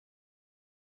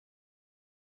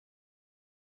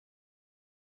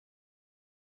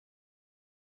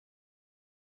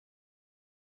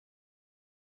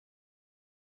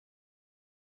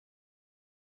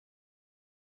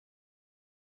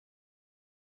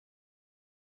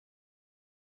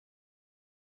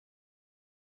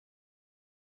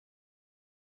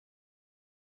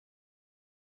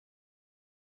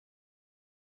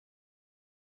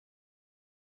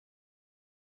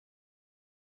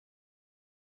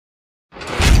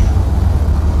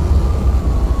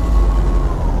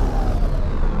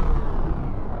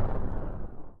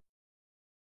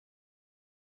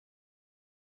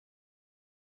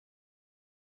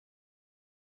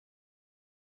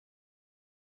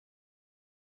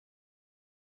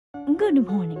Good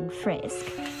morning,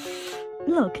 Frisk.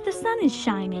 Look, the sun is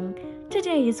shining.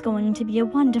 Today is going to be a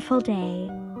wonderful day.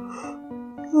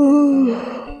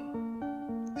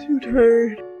 Too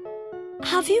tired.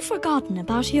 Have you forgotten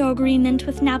about your agreement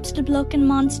with Napstablook and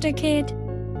Monster Kid?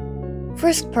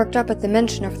 Frisk perked up at the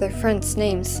mention of their friends'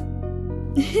 names.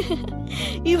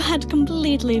 You had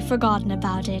completely forgotten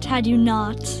about it, had you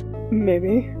not?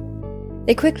 Maybe.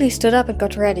 They quickly stood up and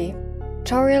got ready.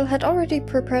 Toriel had already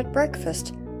prepared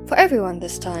breakfast, for everyone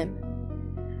this time.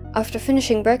 After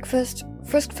finishing breakfast,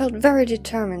 Frisk felt very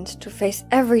determined to face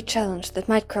every challenge that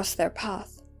might cross their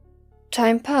path.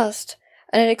 Time passed,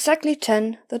 and at exactly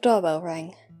 10, the doorbell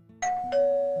rang.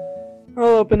 I'll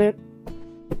open it.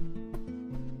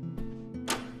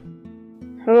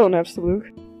 Hello, Napstablook.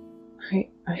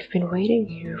 I've been waiting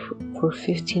here for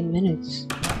 15 minutes.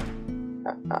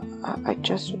 I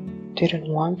just didn't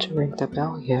want to ring the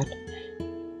bell yet,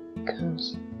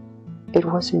 because it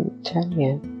wasn't 10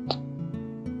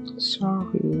 yet.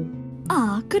 Sorry.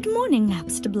 Good morning,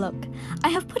 Napstablook. I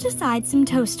have put aside some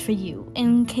toast for you,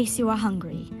 in case you are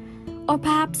hungry. Or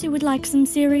perhaps you would like some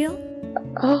cereal?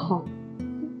 Oh,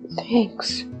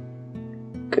 thanks.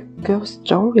 Girls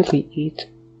don't really eat,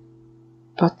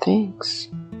 but thanks.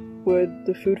 Would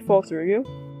the food fall through you?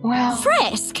 Well,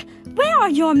 Frisk! Where are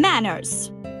your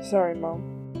manners? Sorry, Mom.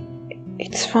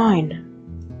 it's fine.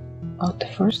 Not the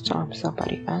first time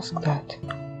somebody asked that.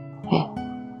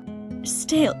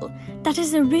 Still, that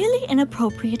is a really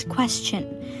inappropriate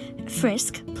question.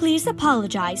 Frisk, please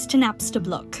apologize to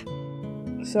Napstablook.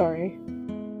 Sorry.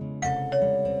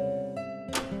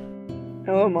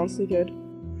 Hello, Monster Kid.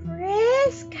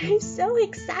 Frisk, I'm so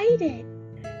excited.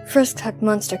 Frisk hugged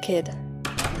Monster Kid.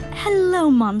 Hello,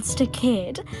 Monster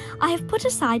Kid. I have put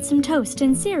aside some toast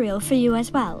and cereal for you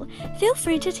as well. Feel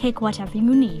free to take whatever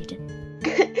you need.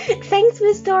 Thanks,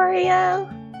 Miss Dorio.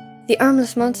 The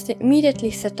armless monster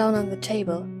immediately sat down on the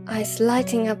table, eyes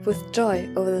lighting up with joy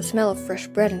over the smell of fresh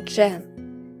bread and jam.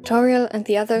 Toriel and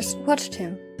the others watched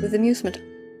him with amusement.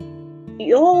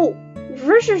 Yo,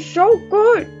 this is so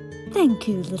good. Thank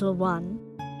you, little one.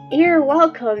 You're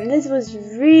welcome. This was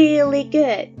really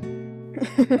good.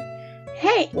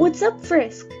 Hey, what's up,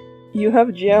 Frisk? You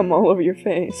have jam all over your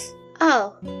face.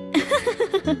 Oh,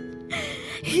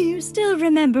 You still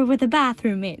remember where the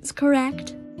bathroom is,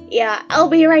 correct? yeah, I'll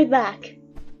be right back.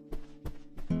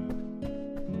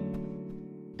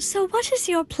 So what is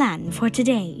your plan for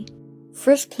today?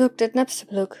 Frisk looked at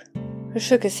Napstablook, who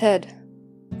shook his head.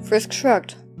 Frisk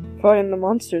shrugged. Fighting the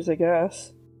monsters, I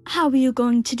guess. How are you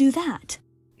going to do that?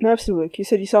 Napstablook, you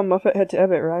said you saw Muffet head to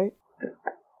Ebott, right?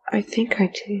 I think I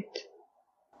did.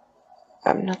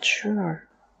 I'm not sure.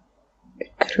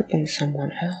 It could have been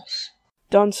someone else.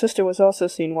 Don's sister was also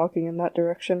seen walking in that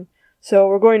direction, so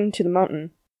we're going into the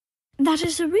mountain. That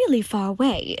is a really far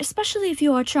way, especially if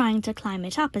you are trying to climb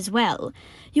it up as well.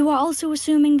 You are also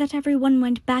assuming that everyone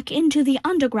went back into the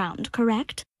underground,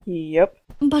 correct? Yep.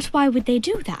 But why would they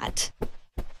do that?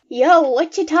 Yo,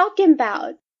 what you talking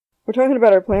about? We're talking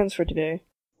about our plans for today.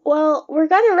 Well, we're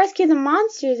gonna rescue the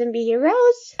monsters and be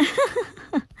heroes.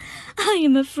 I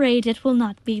am afraid it will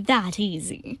not be that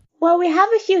easy. Well, we have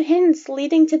a few hints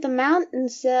leading to the mountain,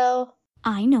 so...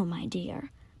 I know, my dear,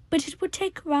 but it would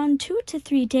take around 2 to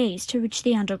 3 days to reach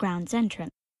the underground's entrance.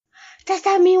 Does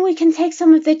that mean we can take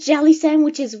some of the jelly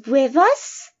sandwiches with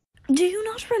us? Do you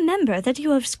not remember that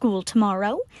you have school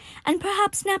tomorrow? And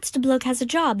perhaps Napstablook has a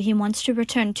job he wants to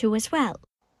return to as well.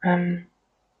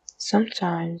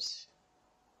 Sometimes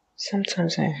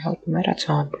I help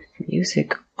Metaton with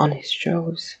music on his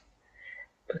shows.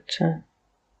 But,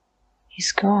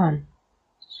 he's gone.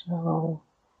 So,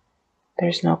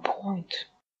 there's no point.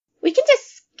 We can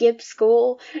just skip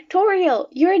school. Toriel,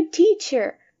 you're a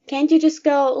teacher. Can't you just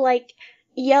go, like,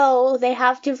 yo, they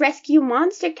have to rescue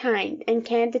monsterkind and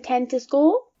can't attend to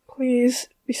school? Please.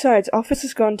 Besides, Office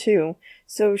is gone too,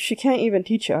 so she can't even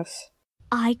teach us.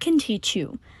 I can teach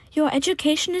you. Your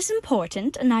education is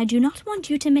important, and I do not want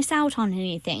you to miss out on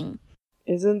anything.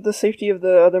 Isn't the safety of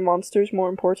the other monsters more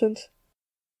important?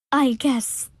 I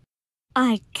guess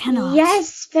I cannot.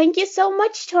 Yes, thank you so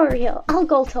much, Toriel. I'll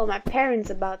go tell my parents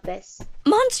about this.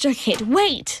 Monster Kid,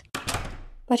 wait!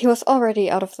 But he was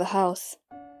already out of the house.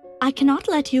 I cannot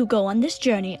let you go on this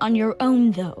journey on your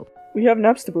own, though. We have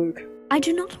Napstablook. I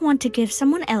do not want to give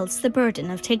someone else the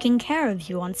burden of taking care of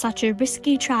you on such a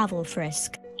risky travel,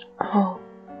 Frisk. Oh,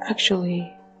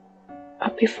 actually,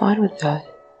 I'd be fine with that.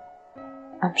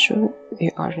 I'm sure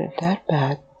they aren't that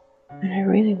bad, and I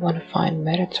really want to find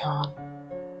Metaton.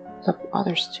 The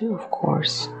others too, of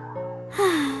course.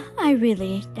 I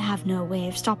really have no way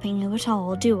of stopping you at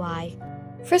all, do I?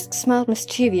 Frisk smiled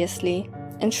mischievously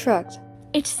and shrugged.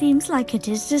 It seems like it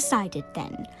is decided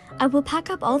then. I will pack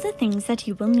up all the things that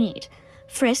you will need.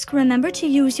 Frisk, remember to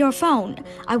use your phone.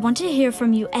 I want to hear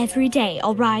from you every day,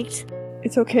 alright?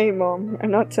 It's okay, Mom.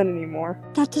 I'm not 10 anymore.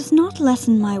 That does not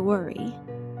lessen my worry.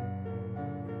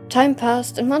 Time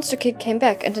passed and Monster Kid came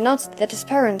back and announced that his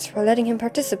parents were letting him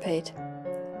participate.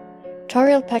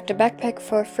 Toriel packed a backpack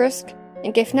for Frisk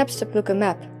and gave Napstablook a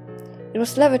map. It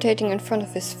was levitating in front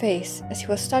of his face as he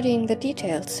was studying the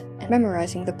details and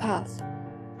memorizing the path.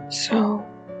 So,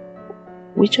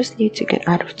 we just need to get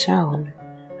out of town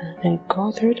and then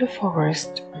go through the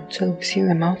forest until we see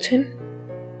the mountain?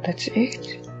 That's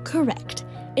it? Correct.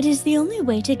 It is the only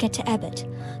way to get to Ebott.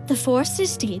 The forest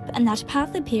is deep, and that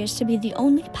path appears to be the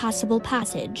only passable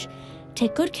passage.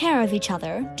 Take good care of each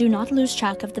other. Do not lose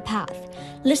track of the path.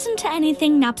 Listen to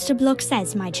anything Napstablook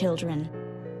says, my children.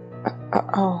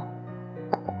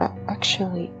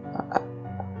 Actually,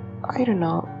 I don't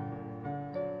know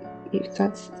if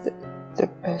that's the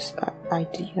best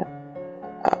idea.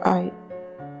 I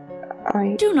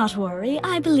Do not worry,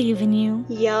 I believe in you.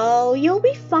 Yo, you'll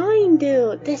be fine,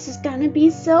 dude. This is gonna be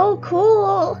so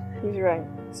cool. He's right.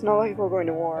 It's not like we're going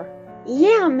to war.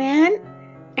 Yeah, man.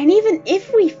 And even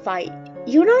if we fight,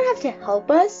 you don't have to help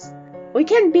us. We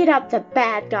can beat up the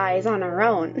bad guys on our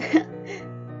own.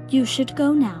 You should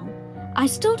go now. I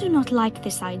still do not like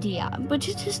this idea, but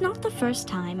it is not the first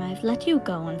time I've let you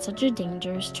go on such a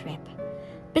dangerous trip.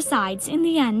 Besides, in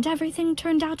the end, everything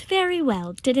turned out very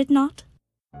well, did it not?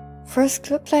 Frisk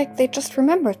looked like they just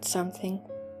remembered something.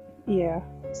 Yeah.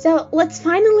 So let's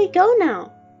finally go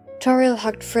now. Toriel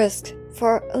hugged Frisk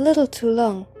for a little too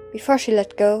long before she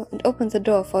let go and opened the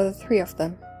door for the three of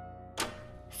them.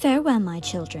 Farewell, my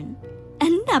children.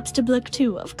 And Napstablook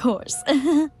too, of course.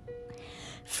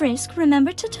 Frisk,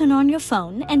 remember to turn on your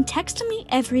phone and text me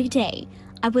every day.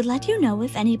 I will let you know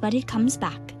if anybody comes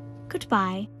back.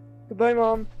 Goodbye. Goodbye,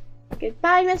 Mom.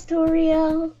 Goodbye, Miss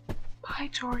Toriel. Bye,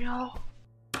 Toriel.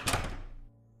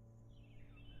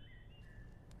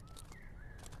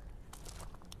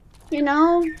 You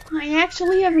know, I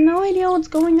actually have no idea what's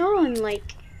going on. Like,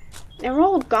 they're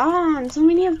all gone. So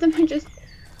many of them are just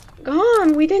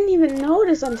gone. We didn't even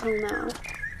notice until now.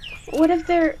 What if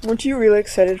they're... Weren't you really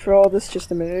excited for all this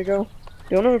just a minute ago?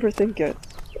 Don't overthink it.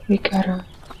 We gotta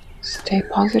stay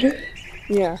positive.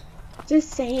 Yeah. Just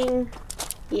saying,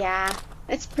 yeah,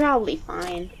 it's probably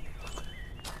fine.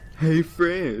 Hey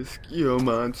Frisk, you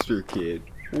monster kid.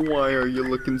 Why are you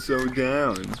looking so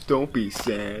down? Don't be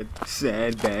sad.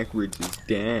 Sad backwards is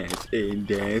dance, and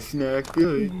that's not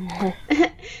good.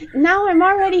 Now I'm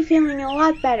already feeling a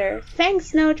lot better. Thanks,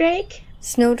 Snowdrake.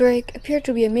 Snowdrake appeared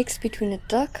to be a mix between a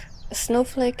duck, a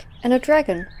snowflake, and a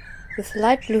dragon, with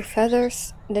light blue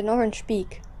feathers and an orange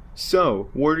beak. So,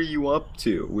 what are you up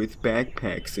to with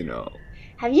backpacks and all?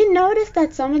 Have you noticed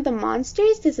that some of the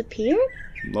monsters disappeared?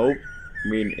 Nope. I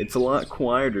mean, it's a lot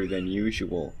quieter than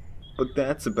usual. But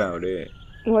that's about it.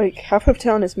 Like, half of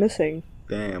town is missing.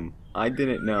 Damn, I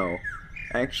didn't know.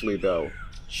 Actually though,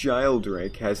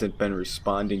 Childrake hasn't been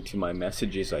responding to my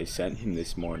messages I sent him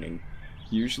this morning.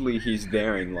 Usually he's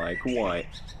there in like, what,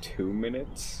 2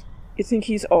 minutes? You think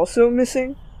he's also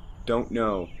missing? Don't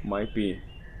know, might be.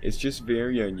 It's just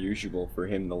very unusual for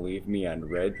him to leave me on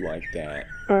red like that.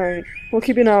 Alright, we'll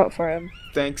keep an eye out for him.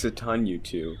 Thanks a ton, you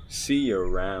two. See you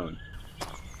around.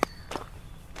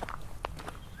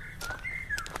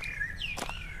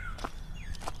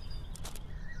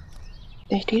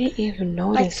 They didn't even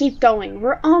Let's notice. keep going.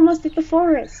 We're almost at the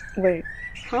forest. Wait,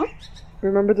 Huh?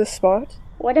 remember this spot?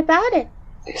 What about it?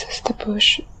 This is the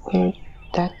bush where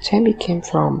that Tammy came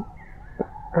from,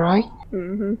 right?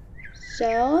 Mm-hmm.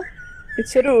 So? It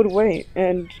said it would wait,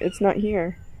 and it's not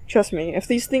here. Trust me, if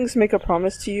these things make a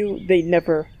promise to you, they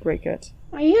never break it.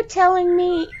 Are you telling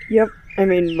me... Yep, I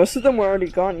mean, most of them were already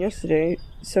gone yesterday,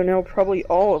 so now probably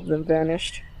all of them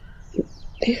vanished.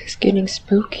 This is getting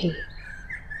spooky.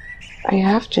 I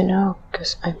have to know,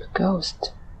 because I'm a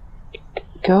ghost.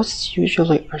 Ghosts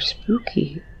usually are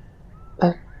spooky,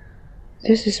 but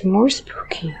this is more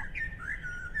spooky.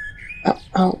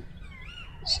 I'll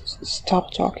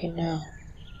stop talking now.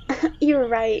 You're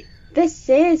right. This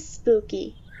is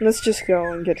spooky. Let's just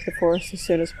go and get to the forest as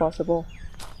soon as possible.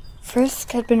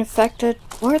 Frisk had been affected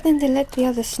more than they let the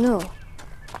others know.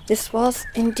 This was,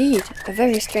 indeed, a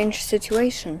very strange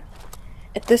situation.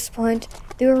 At this point,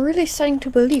 they were really starting to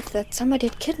believe that somebody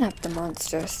had kidnapped the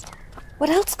monsters. What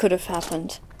else could have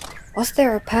happened? Was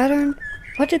there a pattern?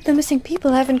 What did the missing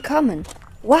people have in common?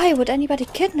 Why would anybody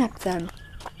kidnap them?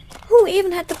 Who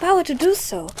even had the power to do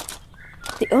so?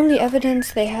 The only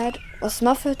evidence they had was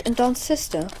Muffet and Dawn's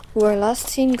sister, who were last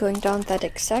seen going down that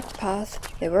exact path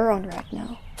they were on right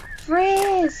now.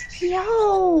 Frisk,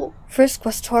 yo! Frisk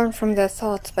was torn from their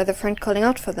thoughts by the friend calling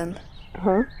out for them.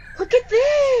 Huh? Look at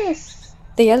this!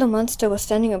 The yellow monster was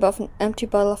standing above an empty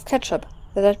bottle of ketchup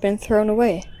that had been thrown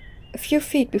away, a few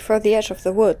feet before the edge of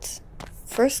the woods.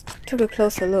 Frisk took a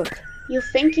closer look. You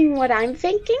thinking what I'm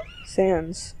thinking?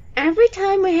 Sans. Every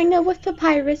time we hang out with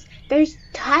Papyrus, there's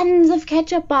tons of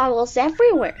ketchup bottles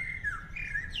everywhere.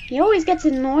 He always gets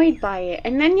annoyed by it,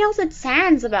 and then yells at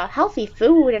Sans about healthy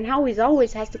food and how he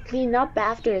always has to clean up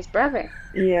after his brother.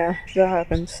 Yeah, that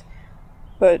happens.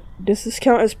 But does this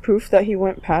count as proof that he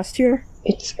went past here?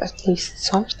 It's at least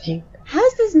something.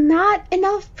 How's this not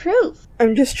enough proof?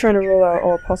 I'm just trying to rule out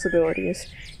all possibilities.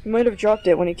 He might have dropped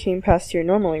it when he came past here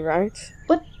normally, right?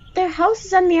 But their house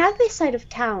is on the other side of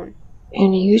town.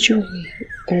 And usually,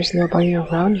 there's nobody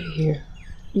around here.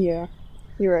 Yeah,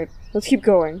 you're right. Let's keep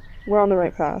going. We're on the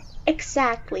right path.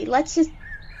 Exactly. Let's just...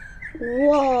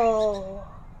 Whoa.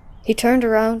 He turned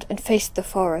around and faced the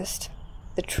forest.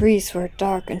 The trees were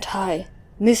dark and high.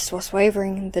 Mist was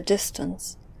wavering in the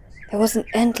distance. There was an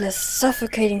endless,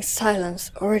 suffocating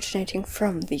silence originating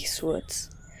from these woods.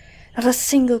 Not a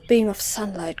single beam of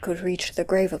sunlight could reach the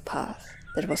gravel path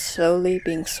that was slowly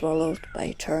being swallowed by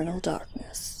eternal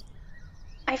darkness.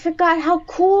 I forgot how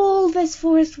cool this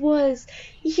forest was.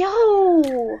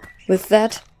 Yo! With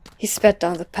that, he sped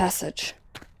down the passage.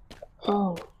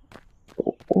 Oh,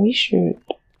 we should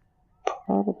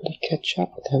probably catch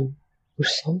up with him or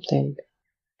something.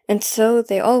 And so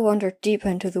they all wandered deeper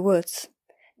into the woods,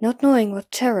 not knowing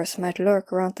what terrors might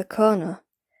lurk around the corner,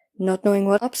 not knowing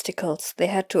what obstacles they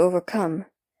had to overcome,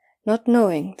 not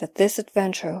knowing that this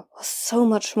adventure was so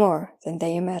much more than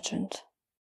they imagined.